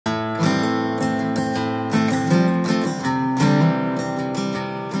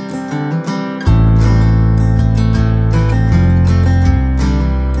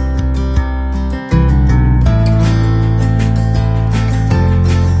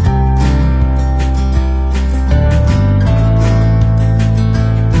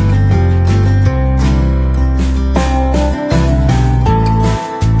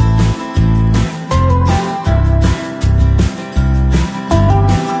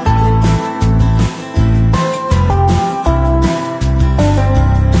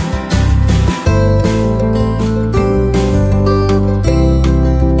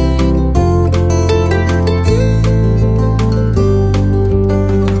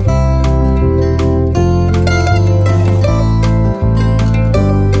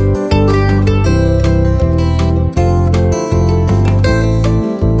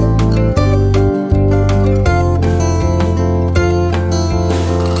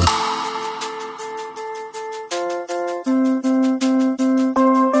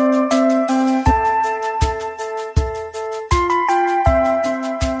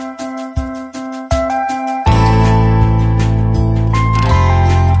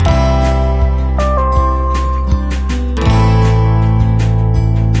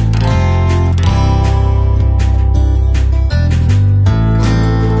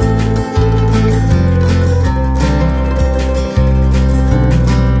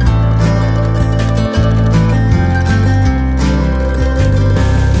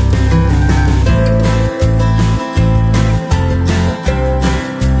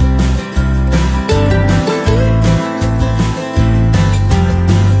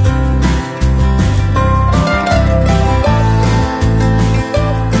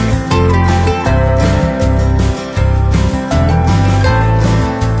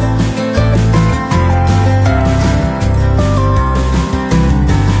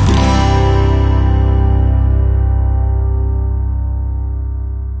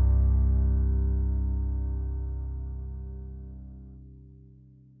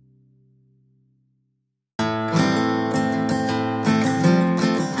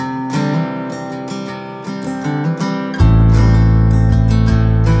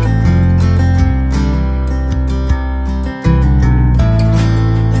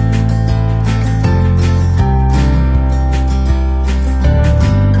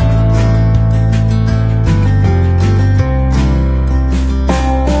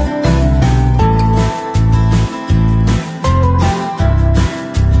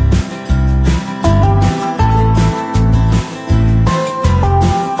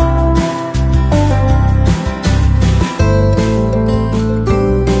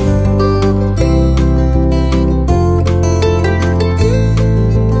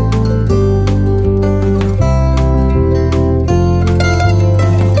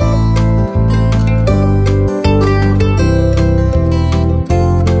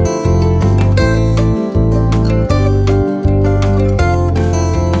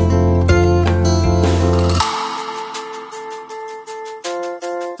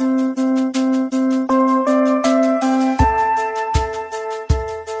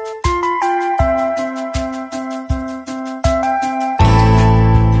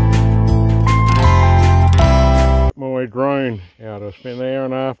spent an hour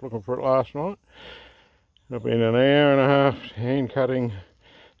and a half looking for it last night. I've been an hour and a half hand cutting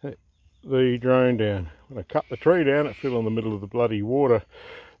the drone down. When I cut the tree down, it fell in the middle of the bloody water,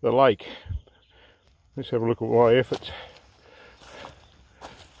 the lake. Let's have a look at my efforts.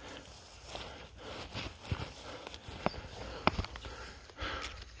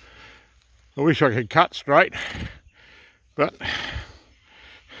 I wish I could cut straight, but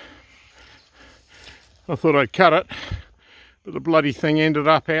I thought I'd cut it, but the bloody thing ended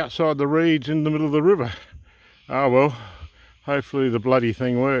up outside the reeds in the middle of the river. Oh well, hopefully the bloody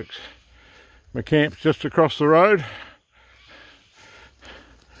thing works. My camp's just across the road.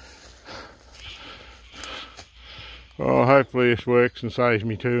 Oh, hopefully this works and saves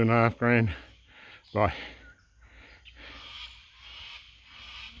me $2.5 grand. Bye.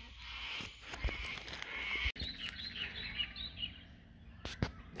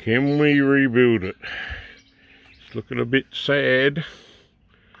 Can we rebuild it? It's looking a bit sad,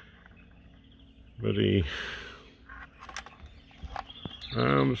 but the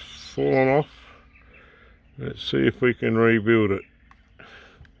arm's fallen off. Let's see if we can rebuild it.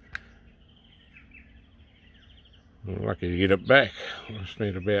 I'm lucky to get it back. I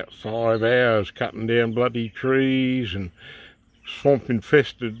spent about 5 hours cutting down bloody trees and swamp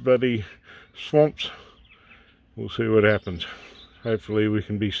infested bloody swamps. We'll see what happens. Hopefully we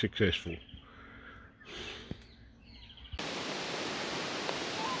can be successful.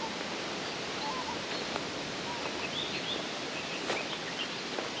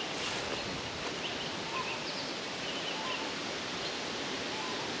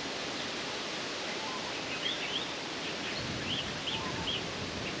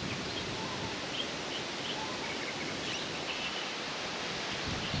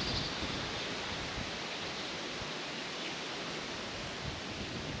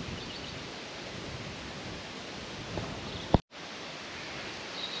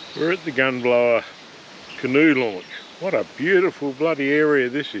 We're at the Gunblower canoe launch. What a beautiful bloody area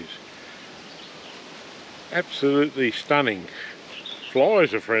this is. Absolutely stunning.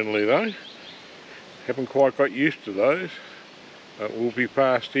 Flies are friendly though. Haven't quite got used to those. We'll be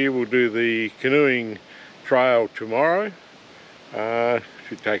past here. We'll do the canoeing trail tomorrow.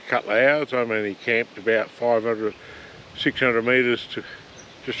 Should take a couple of hours. I'm only camped about 500, 600 metres to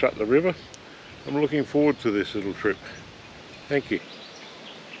just up the river. I'm looking forward to this little trip. Thank you.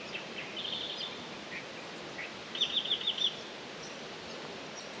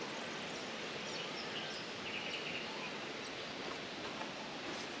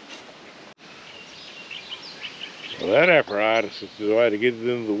 Well, that apparatus is the way to get it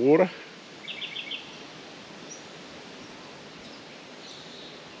into the water.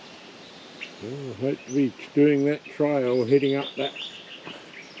 Well, I hope to be doing that trail, heading up that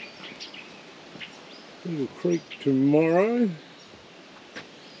little creek tomorrow.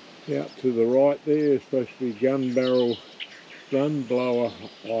 Out to the right there is supposed to be Gunblower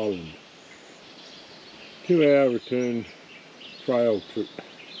Island. 2-hour return trail trip.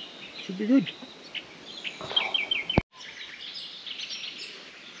 Should be good.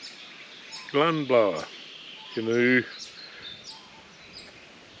 Gunblower canoe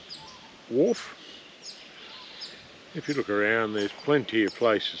wharf. If you look around, there's plenty of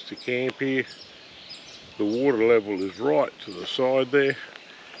places to camp here. The water level is right to the side there.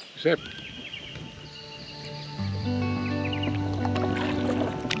 Is that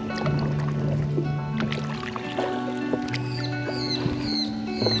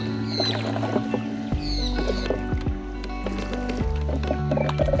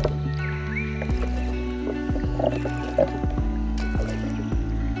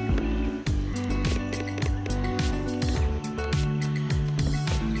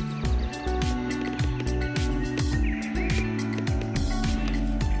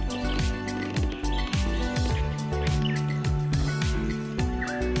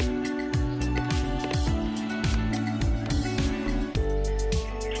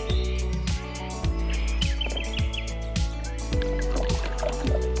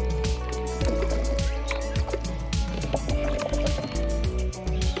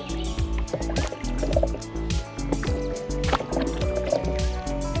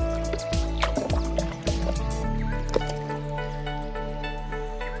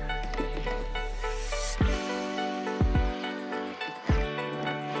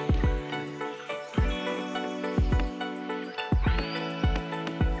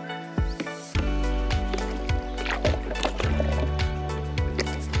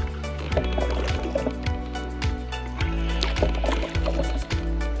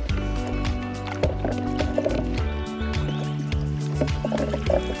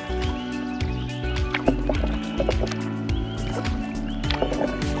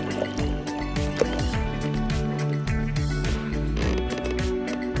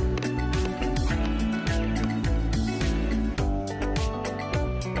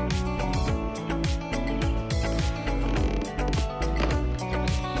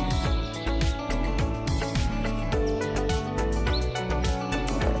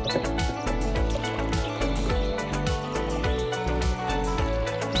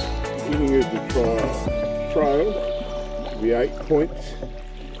be 8 points.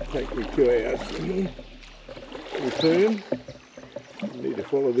 Take me 2 hours from here. Return. Need to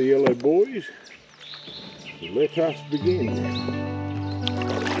follow the yellow buoys. Let us begin.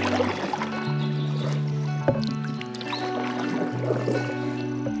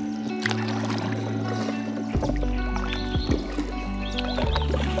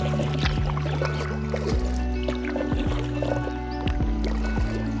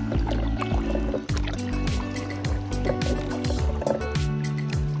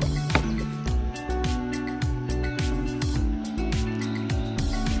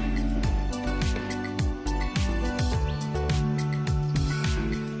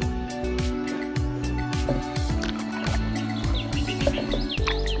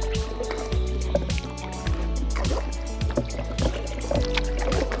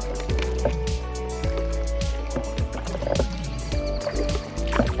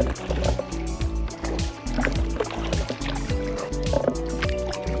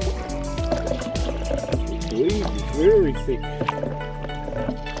 Very thick.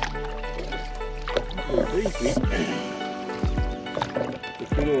 Very deep. The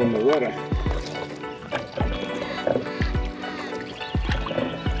fiddle on the rudder.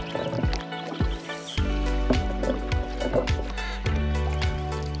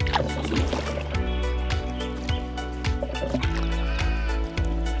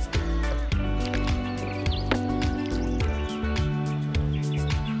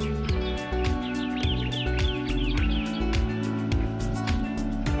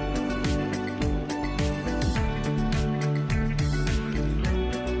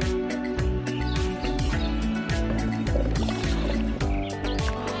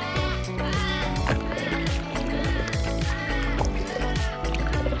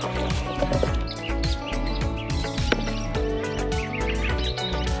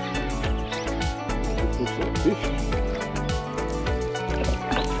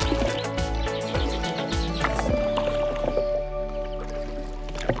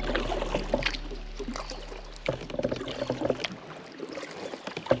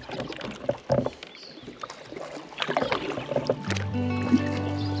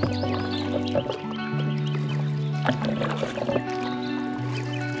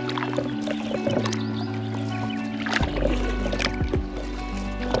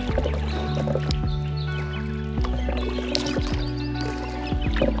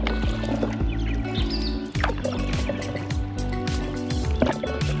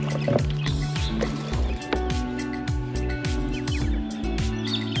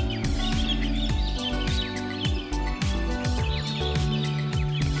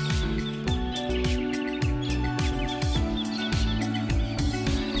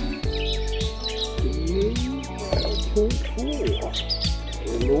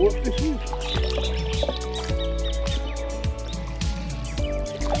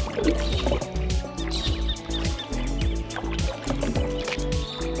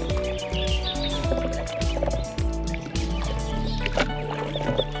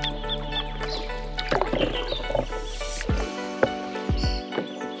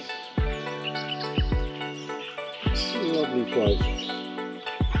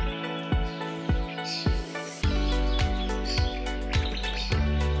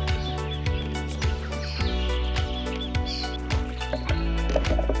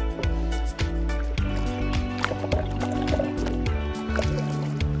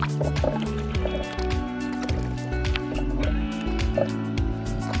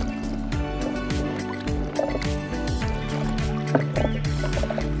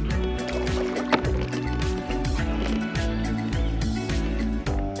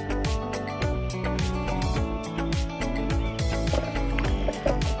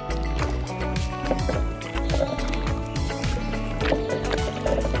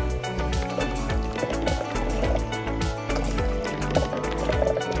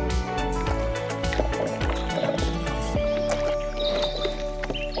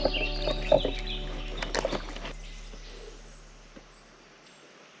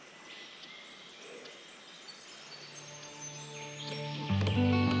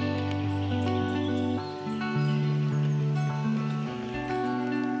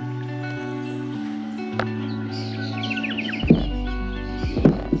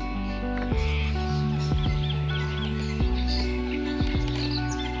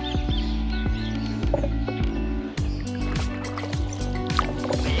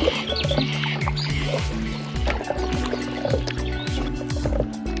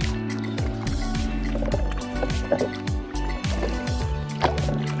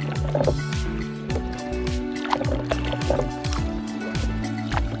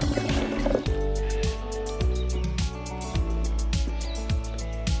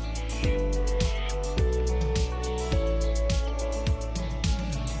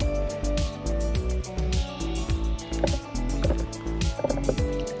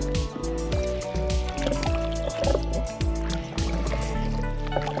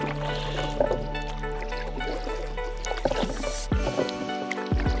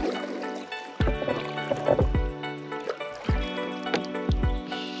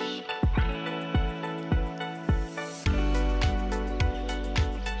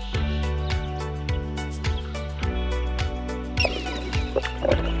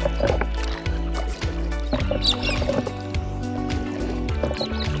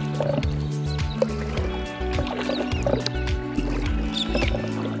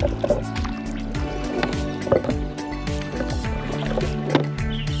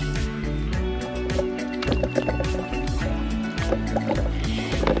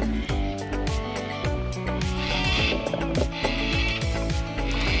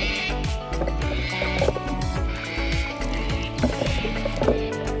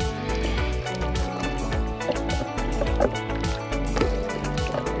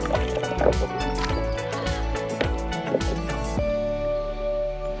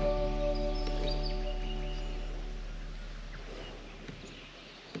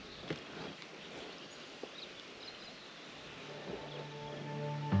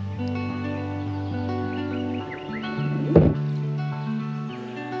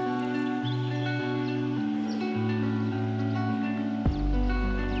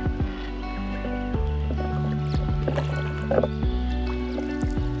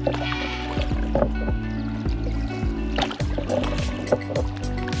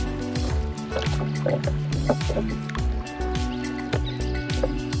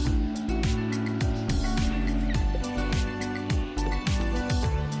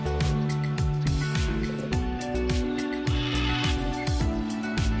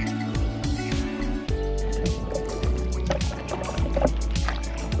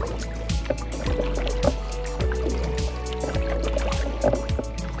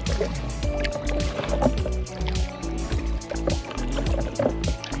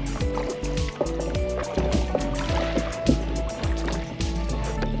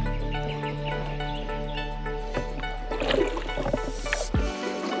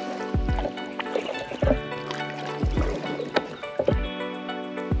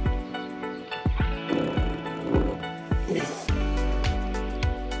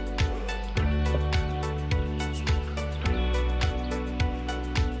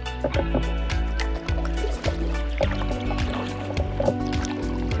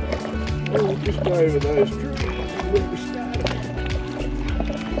 We'll just go over those trees where we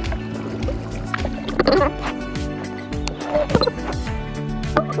started.